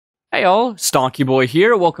Hi all, Stalky Boy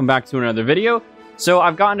here. Welcome back to another video. So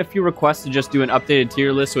I've gotten a few requests to just do an updated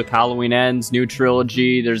tier list with Halloween Ends, new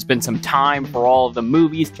trilogy. There's been some time for all of the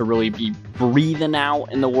movies to really be breathing out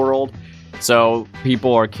in the world. So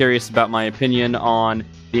people are curious about my opinion on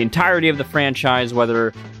the entirety of the franchise,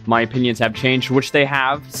 whether my opinions have changed, which they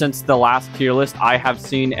have since the last tier list. I have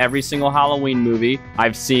seen every single Halloween movie.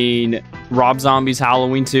 I've seen Rob Zombie's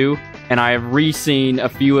Halloween 2. And I have re-seen a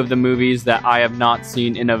few of the movies that I have not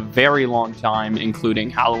seen in a very long time, including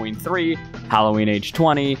Halloween 3, Halloween Age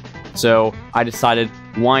 20. So I decided,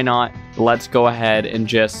 why not? Let's go ahead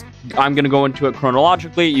and I'm going to go into it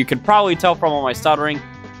chronologically. You can probably tell from all my stuttering,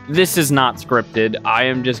 this is not scripted. I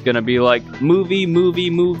am just going to be like,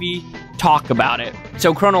 movie, talk about it.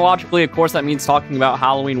 So chronologically, of course, that means talking about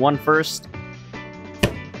Halloween 1 first.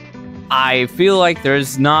 I feel like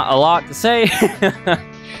there's not a lot to say.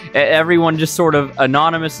 Everyone just sort of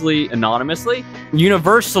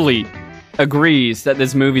universally agrees that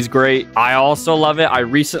this movie's great. I also love it. I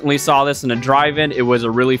recently saw this in a drive-in. It was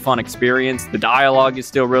a really fun experience. The dialogue is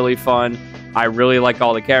still really fun. I really like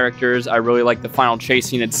all the characters. I really like the final chase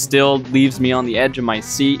scene. It still leaves me on the edge of my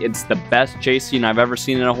seat. It's the best chase scene I've ever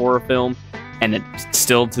seen in a horror film, and it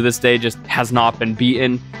still to this day just has not been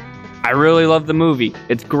beaten. I really love the movie.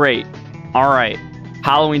 It's great. All right,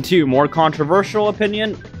 Halloween 2, more controversial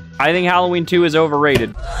opinion. I think Halloween 2 is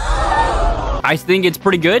overrated. I think it's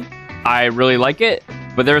pretty good. I really like it,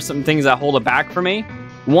 but there are some things that hold it back for me.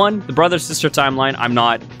 One, the brother-sister timeline. I'm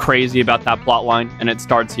not crazy about that plot line, and it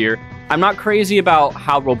starts here. I'm not crazy about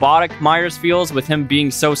how robotic Myers feels with him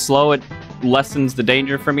being so slow. It lessens the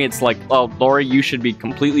danger for me. It's like, oh, Laurie, you should be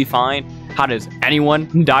completely fine. How does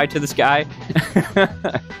anyone die to this guy?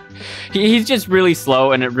 He's just really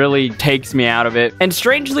slow, and it really takes me out of it. And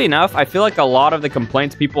strangely enough, I feel like a lot of the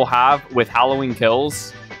complaints people have with Halloween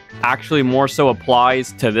Kills actually more so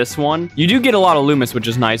applies to this one. You do get a lot of Loomis, which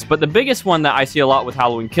is nice, but the biggest one that I see a lot with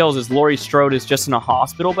Halloween Kills is Laurie Strode is just in a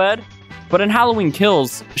hospital bed. But in Halloween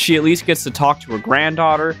Kills, she at least gets to talk to her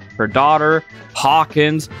granddaughter, her daughter,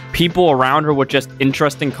 Hawkins, people around her with just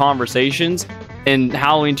interesting conversations. In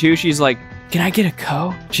Halloween 2, she's like, can I get a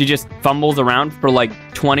co? She just fumbles around for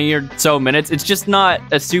like 20 or so minutes. It's just not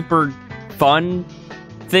a super fun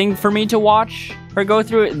thing for me to watch her go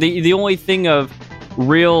through it. The only thing of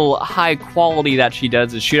real high quality that she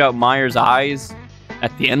does is shoot out Myers' eyes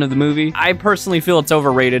at the end of the movie. I personally feel it's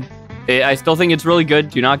overrated. I still think it's really good.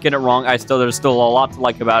 Do not get it wrong. There's still a lot to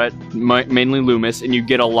like about it. Mainly Loomis, and you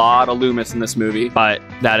get a lot of Loomis in this movie. But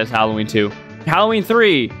that is Halloween 2. Halloween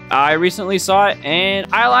 3, I recently saw it, and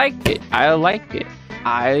I liked it.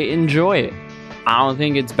 I enjoy it. I don't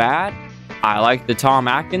think it's bad. I like the Tom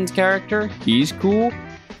Atkins character. He's cool.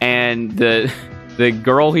 And the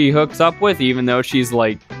girl he hooks up with, even though she's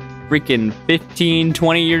like freaking 15,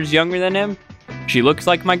 20 years younger than him, she looks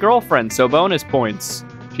like my girlfriend, so bonus points.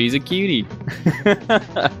 She's a cutie.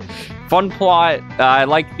 Fun plot. I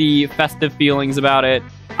like the festive feelings about it.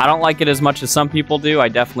 I don't like it as much as some people do. I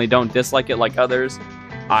definitely don't dislike it like others.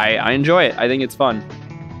 I enjoy it. I think it's fun.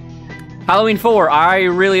 Halloween 4. I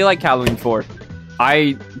really like Halloween 4.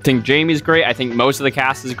 I think Jamie's great. I think most of the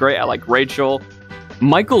cast is great. I like Rachel.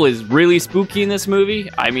 Michael is really spooky in this movie.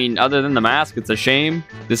 I mean, other than the mask, it's a shame.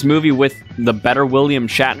 This movie with the better William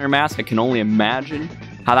Shatner mask, I can only imagine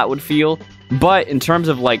how that would feel. But in terms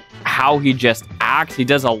of like how he just acts, he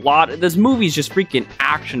does a lot. This movie's just freaking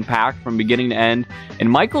action-packed from beginning to end.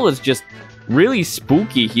 And Michael is just really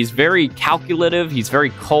spooky. He's very calculative. He's very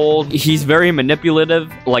cold. He's very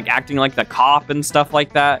manipulative, like acting like the cop and stuff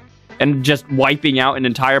like that. And just wiping out an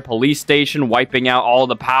entire police station, wiping out all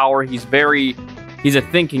the power. He's a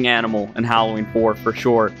thinking animal in Halloween 4 for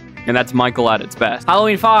sure. And that's Michael at its best.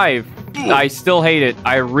 Halloween 5. I still hate it.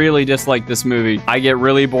 I really dislike this movie. I get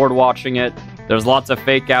really bored watching it. There's lots of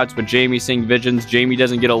fake outs with Jamie seeing visions. Jamie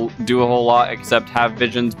doesn't get to do a whole lot except have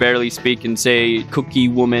visions, barely speak, and say, cookie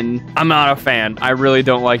woman. I'm not a fan. I really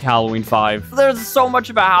don't like Halloween 5. There's so much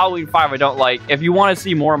about Halloween 5 I don't like. If you want to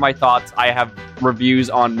see more of my thoughts, I have reviews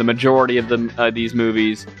on the majority of these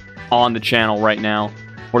movies on the channel right now.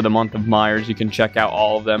 For the month of Myers, you can check out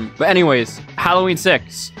all of them. But anyways, Halloween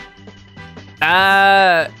 6.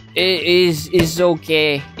 It's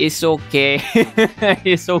okay. It's okay.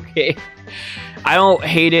 It's okay. I don't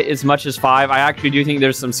hate it as much as 5. I actually do think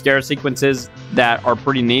there's some scare sequences that are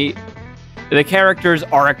pretty neat. The characters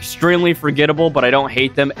are extremely forgettable, but I don't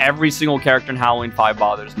hate them. Every single character in Halloween 5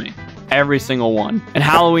 bothers me. Every single one. And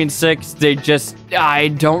Halloween 6, I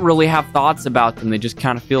don't really have thoughts about them. They just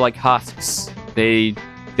kind of feel like husks. They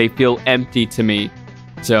feel empty to me.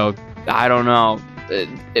 So, I don't know.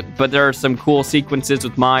 But there are some cool sequences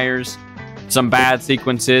with Myers. some bad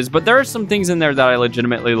sequences, but there are some things in there that I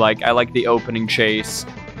legitimately like. I like the opening chase.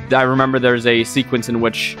 I remember there's a sequence in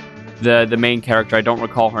which the main character, I don't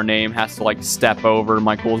recall her name, has to like step over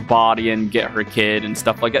Michael's body and get her kid and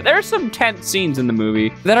stuff like that. There's some tense scenes in the movie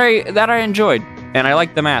that I enjoyed, and I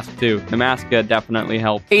like the mask too. The mask definitely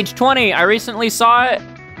helped. Age 20, I recently saw it,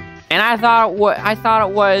 and I thought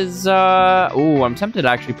it was ooh, I'm tempted to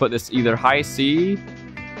actually put this either high C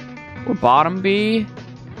or bottom B.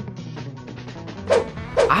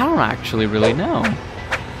 I don't actually really know.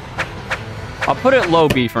 I'll put it low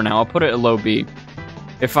B for now. I'll put it at low B.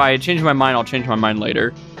 If I change my mind, I'll change my mind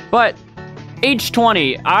later. But age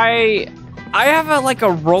 20, I have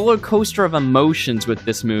a roller coaster of emotions with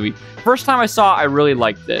this movie. First time I saw it, I really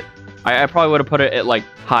liked it. I probably would have put it at like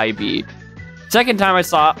high B. Second time I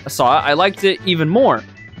saw it, I liked it even more.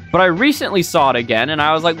 But I recently saw it again, and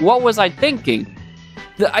I was like, what was I thinking?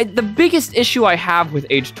 The biggest issue I have with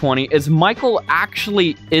age 20 is Michael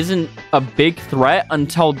actually isn't a big threat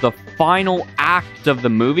until the final act of the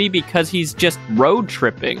movie because he's just road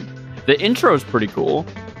tripping. The intro's pretty cool.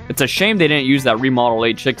 It's a shame they didn't use that remodeled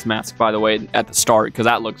H6 mask, by the way, at the start, because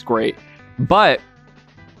that looks great. But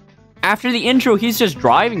after the intro, he's just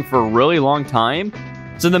driving for a really long time.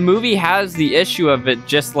 So the movie has the issue of it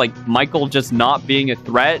just like Michael just not being a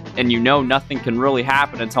threat, and you know nothing can really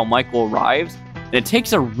happen until Michael arrives. And it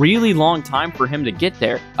takes a really long time for him to get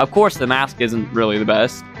there. Of course, the mask isn't really the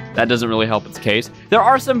best. That doesn't really help its case. There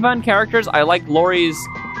are some fun characters. I like Laurie's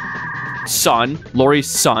son.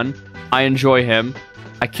 I enjoy him.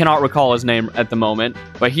 I cannot recall his name at the moment,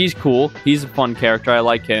 but he's cool. He's a fun character. I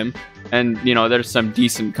like him. And, you know, there's some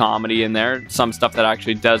decent comedy in there. Some stuff that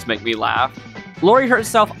actually does make me laugh. Laurie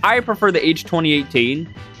herself, I prefer the age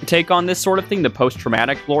 2018 take on this sort of thing, the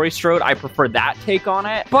post-traumatic Laurie Strode. I prefer that take on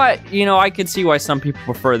it. But, you know, I could see why some people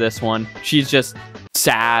prefer this one. She's just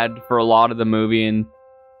sad for a lot of the movie, and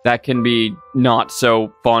that can be not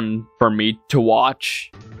so fun for me to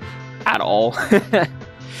watch at all.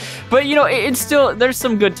 But, you know, it's still, there's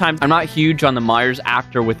some good times. I'm not huge on the Myers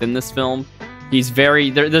actor within this film. He's very,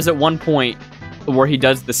 there's at one point where he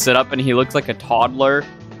does the sit-up and he looks like a toddler.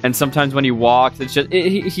 And sometimes when he walks, it's just,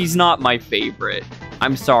 he's not my favorite.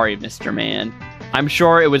 I'm sorry, Mr. Man. I'm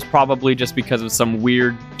sure it was probably just because of some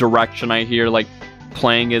weird direction I hear, like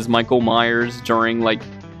playing as Michael Myers during like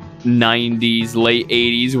 90s, late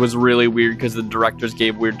 80s was really weird because the directors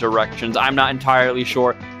gave weird directions. I'm not entirely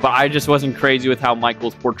sure, but I just wasn't crazy with how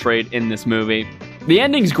Michael's portrayed in this movie. The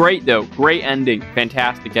ending's great though. Great ending.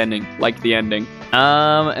 Fantastic ending. Like the ending.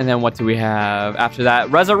 And then what do we have after that?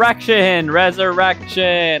 Resurrection!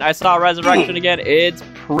 I saw Resurrection again. It's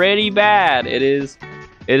pretty bad. It is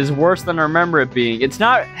worse than I remember it being. It's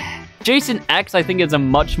not... Jason X, I think, is a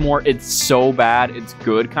much more it's so bad, it's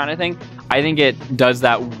good kind of thing. I think it does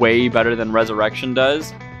that way better than Resurrection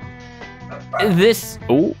does. This...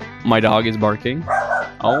 Oh, my dog is barking.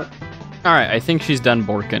 Oh. Alright, I think she's done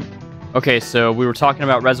barking. Okay, so we were talking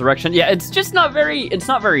about Resurrection. Yeah, it's just not very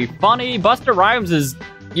funny. Busta Rhymes is,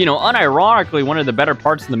 you know, unironically one of the better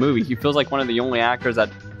parts in the movie. He feels like one of the only actors that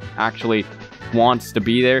actually wants to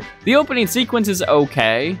be there. The opening sequence is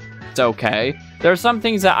okay. It's okay. There are some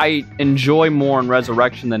things that I enjoy more in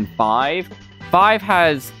Resurrection than 5. 5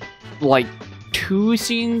 has, like, 2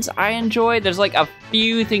 scenes I enjoy. There's, like, a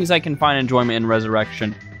few things I can find enjoyment in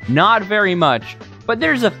Resurrection. Not very much, but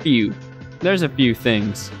there's a few. There's a few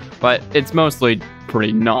things. But it's mostly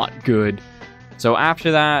pretty not good. So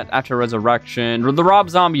after that, after Resurrection, the Rob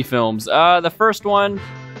Zombie films. The first one,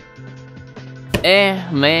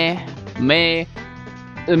 meh.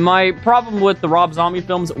 My problem with the Rob Zombie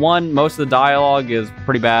films, one, most of the dialogue is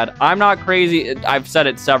pretty bad. I'm not crazy. I've said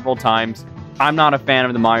it several times. I'm not a fan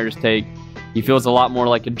of the Myers take. He feels a lot more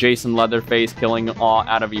like a Jason Leatherface, killing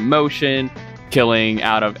out of emotion, killing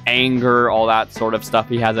out of anger, all that sort of stuff.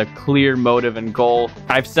 He has a clear motive and goal.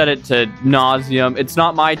 I've said it to nauseum. It's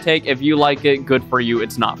not my take. If you like it, good for you.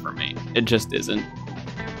 It's not for me. It just isn't.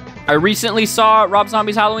 I recently saw Rob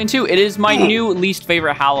Zombie's Halloween 2. It is my new least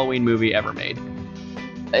favorite Halloween movie ever made.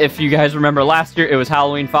 If you guys remember last year, it was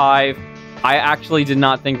Halloween 5. I actually did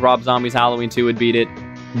not think Rob Zombie's Halloween 2 would beat it,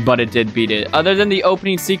 but it did beat it. Other than the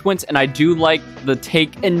opening sequence, and I do like the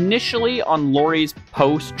take initially on Laurie's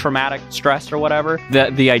post-traumatic stress or whatever,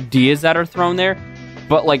 the ideas that are thrown there,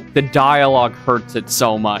 but like the dialogue hurts it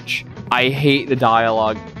so much. I hate the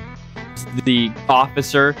dialogue. The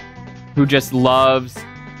officer who just loves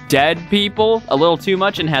dead people a little too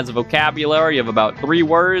much and has a vocabulary of about 3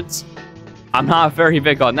 words. I'm not very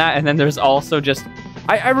big on that. And then there's also just...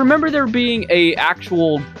 I remember there being a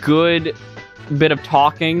actual good bit of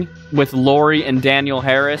talking with Laurie and Daniel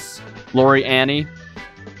Harris. Laurie Annie.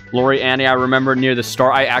 Laurie Annie, I remember near the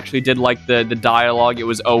start, I actually did like the dialogue. It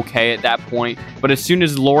was okay at that point. But as soon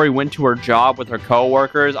as Laurie went to her job with her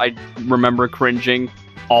coworkers, I remember cringing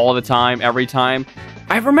all the time, every time.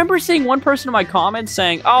 I remember seeing one person in my comments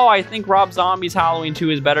saying, oh, I think Rob Zombie's Halloween 2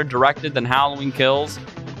 is better directed than Halloween Kills.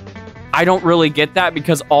 I don't really get that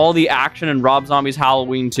because all the action in Rob Zombie's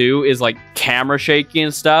Halloween 2 is like camera shaky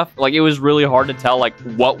and stuff. Like it was really hard to tell like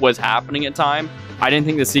what was happening at time. I didn't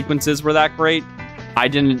think the sequences were that great.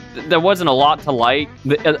 There wasn't a lot to like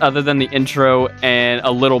other than the intro and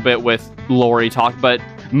a little bit with Laurie talk, but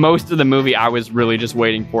most of the movie I was really just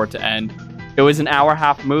waiting for it to end. It was an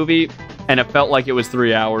hour-and-a-half movie and it felt like it was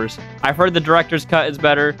 3 hours. I've heard the director's cut is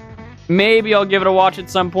better. Maybe I'll give it a watch at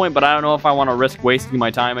some point, but I don't know if I want to risk wasting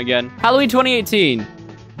my time again. Halloween 2018.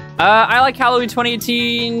 I like Halloween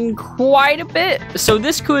 2018 quite a bit, so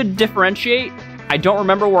this could differentiate. I don't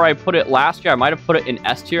remember where I put it last year. I might have put it in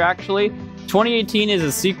S tier, actually. 2018 is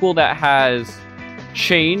a sequel that has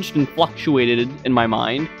changed and fluctuated in my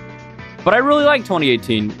mind, but I really like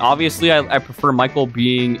 2018. Obviously, I prefer Michael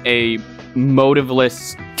being a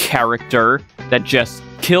motiveless character that just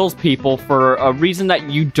kills people for a reason that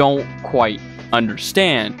you don't quite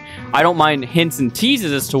understand. I don't mind hints and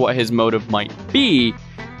teases as to what his motive might be,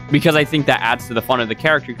 because I think that adds to the fun of the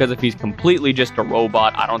character, because if he's completely just a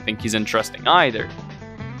robot, I don't think he's interesting either.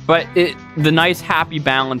 But the nice happy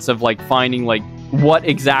balance of like finding like what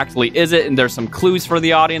exactly is it, and there's some clues for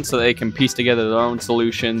the audience so they can piece together their own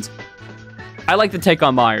solutions. I like the take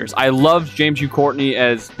on Myers. I love James U. Courtney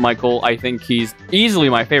as Michael. I think he's easily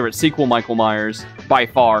my favorite sequel Michael Myers. By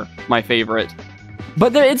far, my favorite.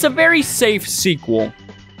 But it's a very safe sequel.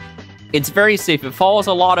 It's very safe. It follows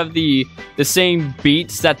a lot of the same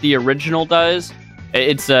beats that the original does.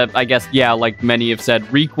 It's a, I guess, yeah, like many have said,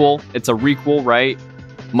 requel. It's a requel, right?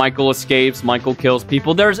 Michael escapes, Michael kills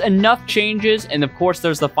people. There's enough changes, and of course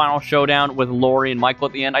there's the final showdown with Laurie and Michael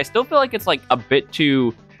at the end. I still feel like it's like a bit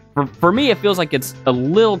too... For me, it feels like it's a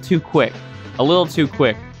little too quick. A little too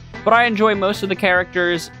quick. But I enjoy most of the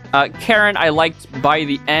characters. Karen, I liked by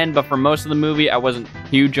the end, but for most of the movie, I wasn't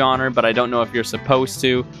huge on her, but I don't know if you're supposed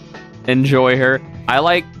to enjoy her. I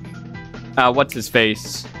like... what's his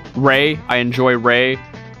face? Ray. I enjoy Ray.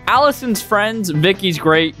 Allison's friends, Vicky's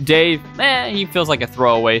great. Dave, he feels like a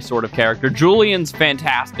throwaway sort of character. Julian's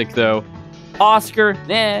fantastic, though. Oscar,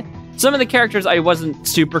 some of the characters I wasn't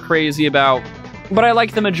super crazy about, but I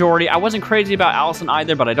like the majority. I wasn't crazy about Allison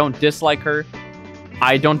either, but I don't dislike her.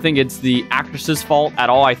 I don't think it's the actress's fault at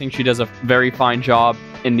all. I think she does a very fine job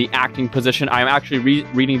in the acting position. I'm actually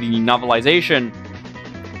reading the novelization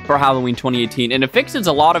for Halloween 2018, and it fixes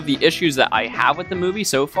a lot of the issues that I have with the movie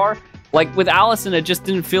so far. Like, with Allison, it just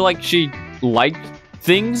didn't feel like she liked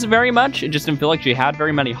things very much. It just didn't feel like she had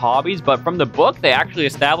very many hobbies. But from the book, they actually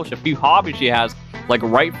established a few hobbies she has, like,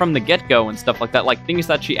 right from the get-go and stuff like that. Like, things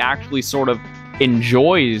that she actually sort of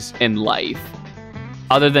enjoys in life,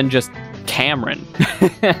 other than just Cameron.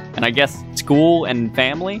 And I guess school and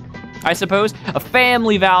family, I suppose. A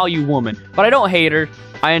family value woman. But I don't hate her.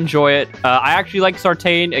 I enjoy it. I actually like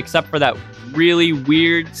Sartain, except for that really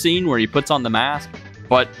weird scene where he puts on the mask.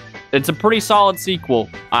 But... it's a pretty solid sequel.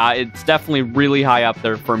 It's definitely really high up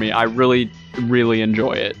there for me. I really, really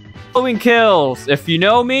enjoy it. Halloween Kills. If you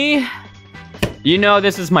know me, you know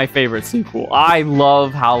this is my favorite sequel. I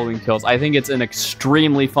love Halloween Kills. I think it's an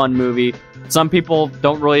extremely fun movie. Some people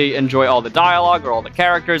don't really enjoy all the dialogue or all the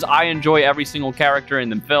characters. I enjoy every single character in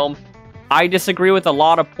the film. I disagree with a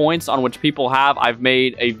lot of points on which people have. I've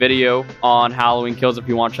made a video on Halloween Kills if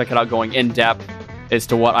you want to check it out, going in depth as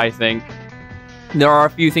to what I think. There are a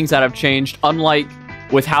few things that have changed, unlike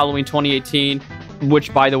with Halloween 2018,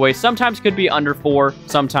 which, by the way, sometimes could be under 4,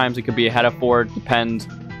 sometimes it could be ahead of 4, depends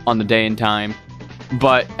on the day and time.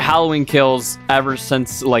 But Halloween Kills, ever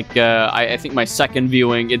since, like, I think my second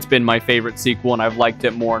viewing, it's been my favorite sequel, and I've liked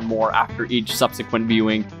it more and more after each subsequent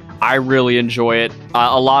viewing. I really enjoy it.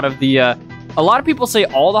 A lot of people say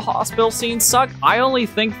all the hospital scenes suck. I only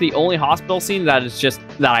think the only hospital scene that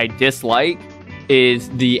I dislike is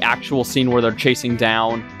the actual scene where they're chasing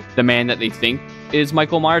down the man that they think is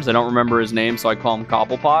Michael Myers. I don't remember his name, so I call him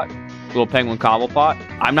Cobblepot. Little Penguin Cobblepot.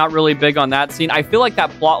 I'm not really big on that scene. I feel like that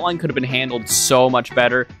plotline could have been handled so much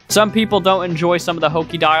better. Some people don't enjoy some of the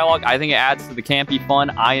hokey dialogue. I think it adds to the campy fun.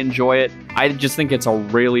 I enjoy it. I just think it's a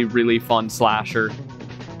really, really fun slasher.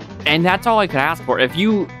 And that's all I could ask for. If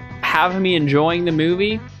you have me enjoying the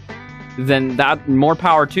movie, then that more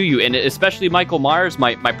power to you. And especially Michael Myers,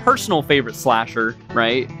 my personal favorite slasher,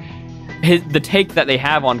 right? The take that they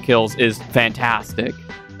have on kills is fantastic.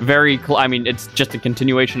 I mean, it's just a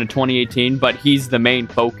continuation of 2018, but he's the main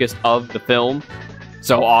focus of the film.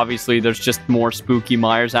 So obviously there's just more spooky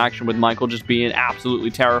Myers action with Michael just being absolutely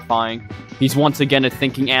terrifying. He's once again a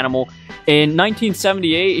thinking animal. In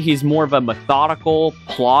 1978, he's more of a methodical,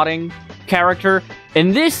 plotting character.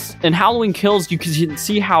 In Halloween Kills, you can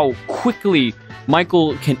see how quickly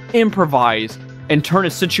Michael can improvise and turn a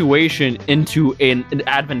situation into an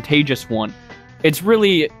advantageous one. It's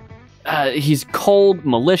really, he's cold,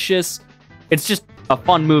 malicious. It's just a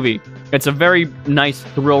fun movie. It's a very nice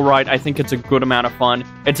thrill ride. I think it's a good amount of fun.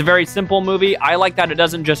 It's a very simple movie. I like that it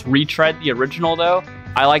doesn't just retread the original, though.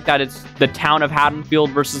 I like that it's the town of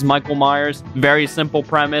Haddonfield versus Michael Myers. Very simple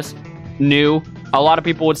premise, new. A lot of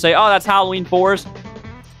people would say, oh, that's Halloween 4's.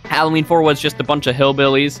 Halloween 4 was just a bunch of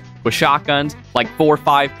hillbillies with shotguns, like 4 or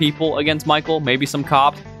 5 people against Michael, maybe some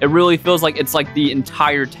cops. It really feels like it's like the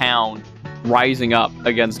entire town rising up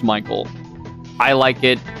against Michael. I like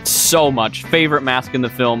it so much. Favorite mask in the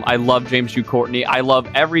film. I love James Hugh Courtney. I love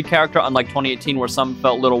every character, unlike 2018 where some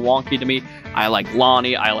felt a little wonky to me. I like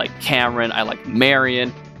Lonnie. I like Cameron. I like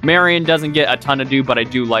Marion. Marion doesn't get a ton to do, but I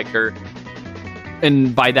do like her.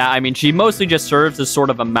 And by that, I mean she mostly just serves as sort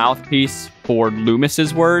of a mouthpiece for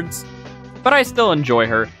Loomis's words. But I still enjoy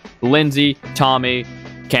her. Lindsay, Tommy,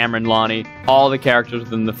 Cameron, Lonnie, all the characters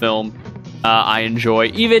within the film. I enjoy.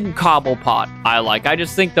 Even Cobblepot, I like. I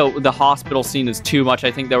just think the hospital scene is too much.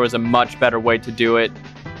 I think there was a much better way to do it.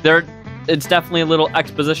 It's definitely a little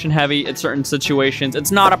exposition heavy in certain situations.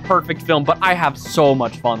 It's not a perfect film, but I have so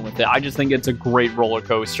much fun with it. I just think it's a great roller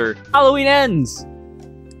coaster. Halloween Ends!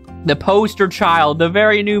 The poster child, the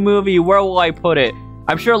very new movie, where will I put it?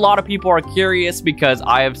 I'm sure a lot of people are curious because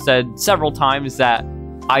I have said several times that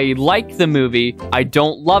I like the movie. I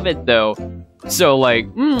don't love it, though. So, like,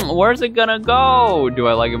 where's it gonna go? Do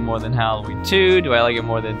I like it more than Halloween 2? Do I like it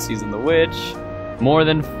more than Season the Witch? More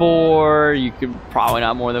than 4? You could probably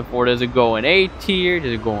not more than 4. Does it go in A tier?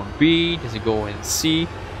 Does it go in B? Does it go in C?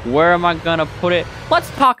 Where am I gonna put it?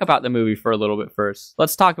 Let's talk about the movie for a little bit first. We're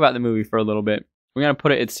gonna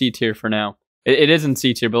put it at C tier for now. It is in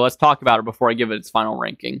C tier, but let's talk about it before I give it its final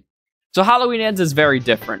ranking. So Halloween Ends is very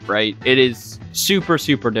different, right? It is super,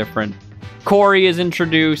 super different. Corey is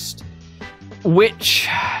introduced, which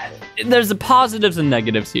there's the positives and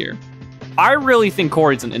negatives here. I really think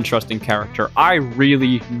Corey's an interesting character. I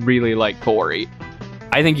really, really like Corey.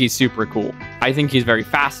 I think he's super cool. I think he's very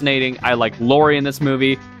fascinating. I like Laurie in this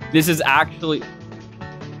movie. This is actually...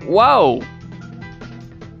 Whoa!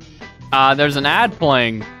 There's an ad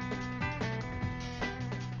playing.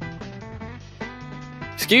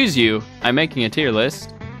 Excuse you, I'm making a tier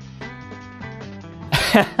list.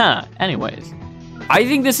 Anyways. I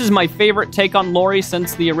think this is my favorite take on Laurie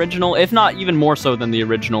since the original, if not even more so than the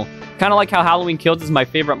original. Kind of like how Halloween Kills is my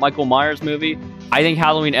favorite Michael Myers movie. I think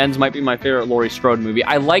Halloween Ends might be my favorite Laurie Strode movie.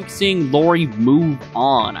 I like seeing Laurie move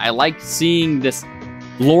on. I like seeing this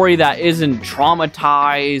Laurie that isn't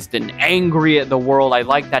traumatized and angry at the world. I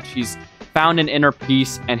like that she's found an inner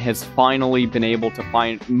peace and has finally been able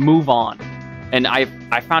to move on. And I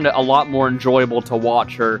found it a lot more enjoyable to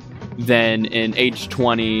watch her than in Age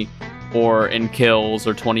 20 or in Kills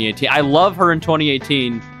or 2018. I love her in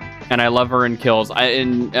 2018 and I love her in Kills.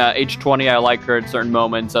 In Age 20, I like her at certain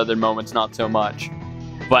moments, other moments not so much.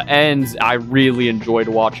 But Ends, I really enjoyed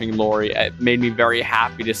watching Laurie. It made me very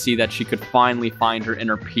happy to see that she could finally find her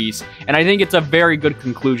inner peace. And I think it's a very good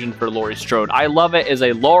conclusion for Laurie Strode. I love it as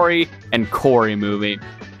a Laurie and Corey movie.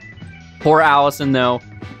 Poor Allison, though.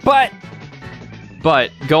 But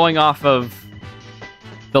going off of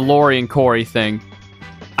the Laurie and Corey thing,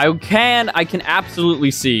 I can absolutely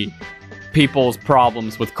see people's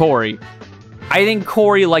problems with Corey. I think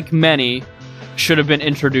Corey, like many, should have been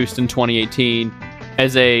introduced in 2018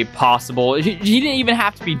 as a possible... He didn't even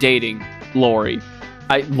have to be dating Laurie.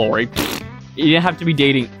 He didn't have to be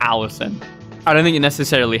dating Allison. I don't think it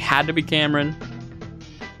necessarily had to be Cameron.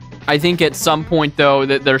 I think at some point, though,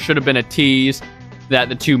 that there should have been a tease that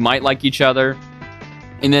the two might like each other.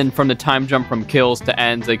 And then from the time jump from Kills to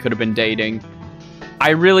Ends, they could have been dating.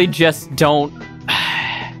 I really just don't...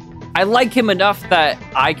 I like him enough that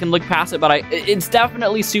I can look past it, but it's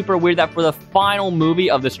definitely super weird that for the final movie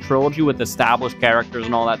of this trilogy with established characters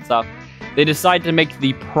and all that stuff, they decide to make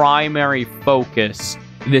the primary focus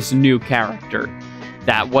this new character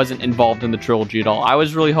that wasn't involved in the trilogy at all. I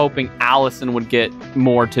was really hoping Allison would get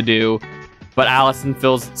more to do, but Allison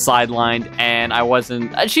feels sidelined, and I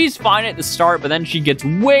wasn't... She's fine at the start, but then she gets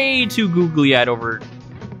way too googly-eyed over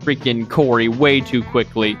freaking Corey way too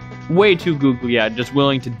quickly. Way too googly-eyed, just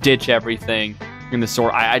willing to ditch everything in the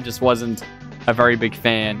store. I just wasn't a very big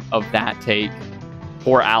fan of that take.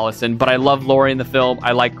 for Allison. But I love Laurie in the film.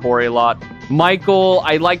 I like Corey a lot. Michael,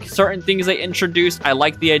 I like certain things they introduced. I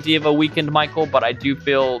like the idea of a weakened Michael, but I do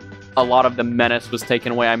feel a lot of the menace was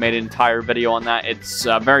taken away. I made an entire video on that. It's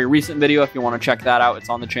a very recent video. If you want to check that out, it's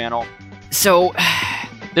on the channel. So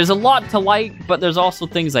there's a lot to like, but there's also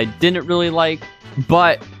things I didn't really like.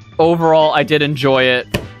 But overall, I did enjoy it.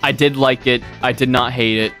 I did like it. I did not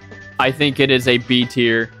hate it. I think it is a B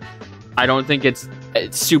tier. I don't think it's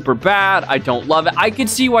super bad. I don't love it. I can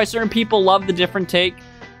see why certain people love the different take.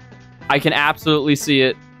 I can absolutely see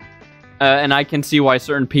it. And I can see why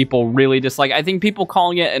certain people really dislike. I think people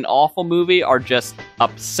calling it an awful movie are just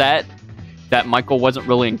upset that Michael wasn't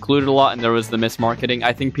really included a lot and there was the mismarketing.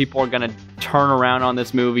 I think people are going to turn around on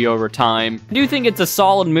this movie over time. I do think it's a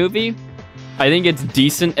solid movie. I think it's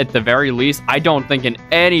decent at the very least. I don't think in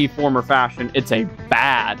any form or fashion it's a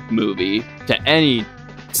bad movie to any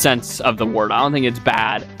sense of the word. I don't think it's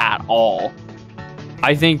bad at all.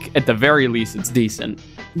 I think at the very least it's decent.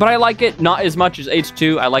 But I like it not as much as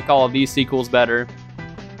H2. I like all of these sequels better.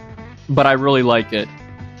 But I really like it.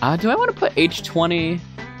 Do I want to put H20?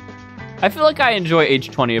 I feel like I enjoy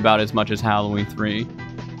H20 about as much as Halloween 3.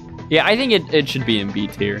 Yeah, I think it should be in B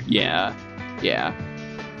tier. Yeah.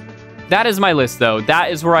 That is my list, though.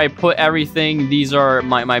 That is where I put everything. These are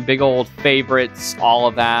my big old favorites, all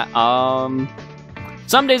of that.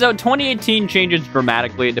 Some days out, 2018 changes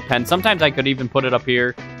dramatically. It depends. Sometimes I could even put it up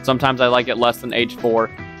here. Sometimes I like it less than H4.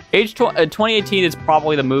 2018 is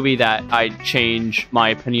probably the movie that I change my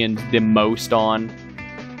opinion the most on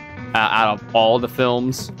out of all the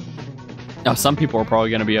films. Now, some people are probably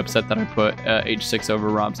going to be upset that I put H6 over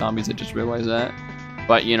Rob Zombies. I just realized that.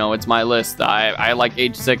 But, you know, it's my list. I like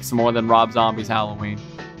H6 more than Rob Zombie's Halloween.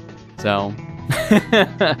 So,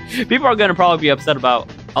 people are going to probably be upset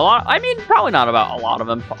about a lot. I mean, probably not about a lot of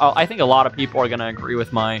them. I think a lot of people are going to agree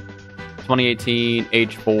with my 2018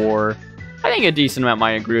 H4. I think a decent amount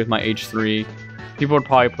might agree with my H3. People would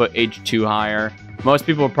probably put H2 higher. Most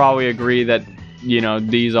people would probably agree that, you know,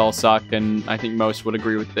 these all suck, and I think most would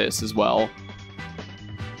agree with this as well.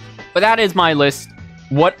 But that is my list.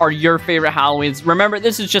 What are your favorite Halloweens? Remember,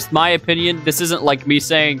 this is just my opinion. This isn't like me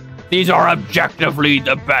saying, these are objectively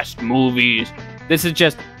the best movies. This is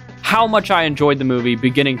just how much I enjoyed the movie,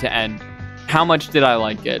 beginning to end. How much did I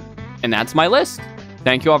like it? And that's my list.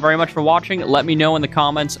 Thank you all very much for watching. Let me know in the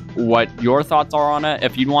comments what your thoughts are on it.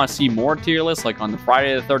 If you want to see more tier lists, like on the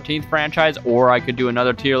Friday the 13th franchise, or I could do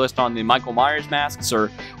another tier list on the Michael Myers masks, or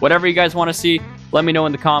whatever you guys want to see, let me know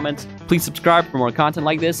in the comments. Please subscribe for more content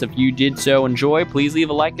like this. If you did so enjoy, please leave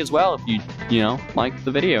a like as well if you know, liked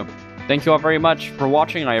the video. Thank you all very much for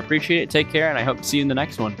watching, and I appreciate it. Take care, and I hope to see you in the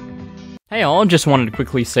next one. Hey all, just wanted to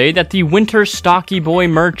quickly say that the Winter Stalky Boy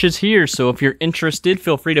merch is here, so if you're interested,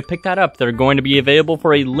 feel free to pick that up. They're going to be available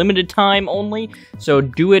for a limited time only, so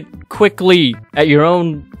do it quickly, at your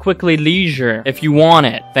own quickly leisure, if you want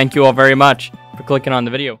it. Thank you all very much for clicking on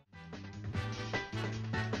the video.